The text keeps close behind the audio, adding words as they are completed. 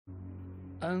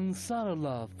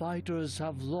Ansarullah fighters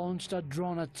have launched a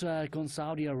drone attack on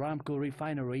Saudi Aramco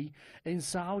refinery in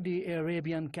Saudi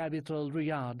Arabian capital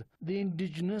Riyadh. The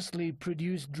indigenously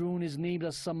produced drone is named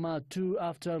as Samad II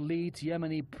after late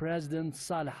Yemeni President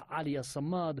Saleh Ali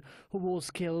Samad, who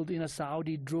was killed in a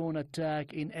Saudi drone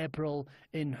attack in April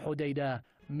in Hodeidah.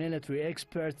 Military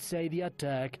experts say the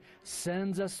attack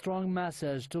sends a strong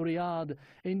message to Riyadh,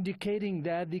 indicating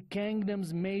that the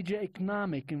kingdom's major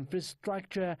economic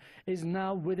infrastructure is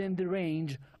now within the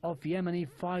range of Yemeni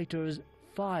fighters'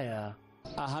 fire.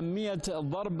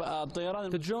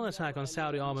 The drone attack on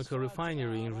Saudi Aramco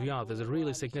refinery in Riyadh is a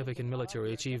really significant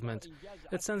military achievement.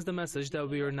 It sends the message that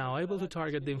we are now able to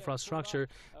target the infrastructure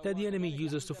that the enemy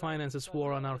uses to finance its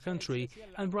war on our country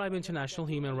and bribe international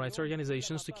human rights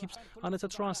organizations to keep on its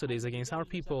atrocities against our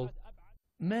people.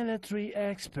 Military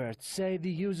experts say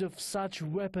the use of such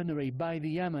weaponry by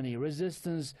the Yemeni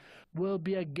resistance will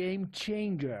be a game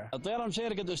changer.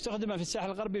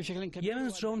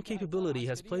 Yemen's drone capability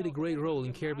has played a great role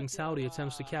in curbing Saudi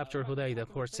attempts to capture Hodeidah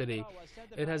port city.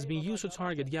 It has been used to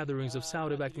target gatherings of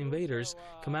Saudi-backed invaders,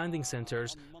 commanding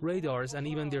centers, radars, and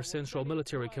even their central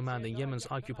military command in Yemen's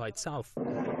occupied south.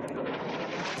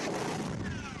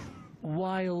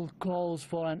 While calls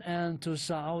for an end to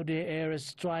Saudi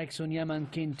airstrikes on Yemen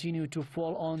continue to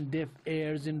fall on deaf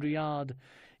ears in Riyadh,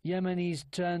 Yemenis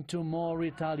turn to more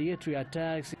retaliatory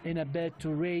attacks in a bid to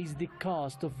raise the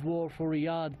cost of war for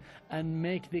Riyadh and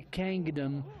make the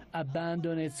kingdom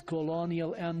abandon its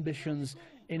colonial ambitions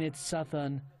in its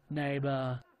southern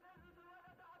neighbor.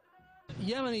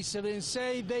 Yemeni civilians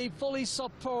say they fully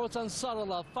support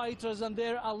Ansarullah fighters and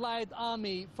their allied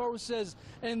army forces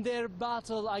in their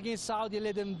battle against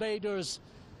Saudi-led invaders.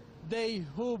 They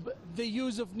hope the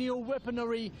use of new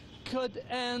weaponry could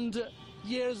end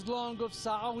years long of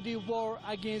Saudi war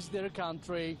against their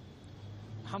country.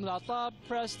 Hamad Atab,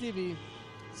 Press TV,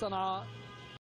 Sana'a.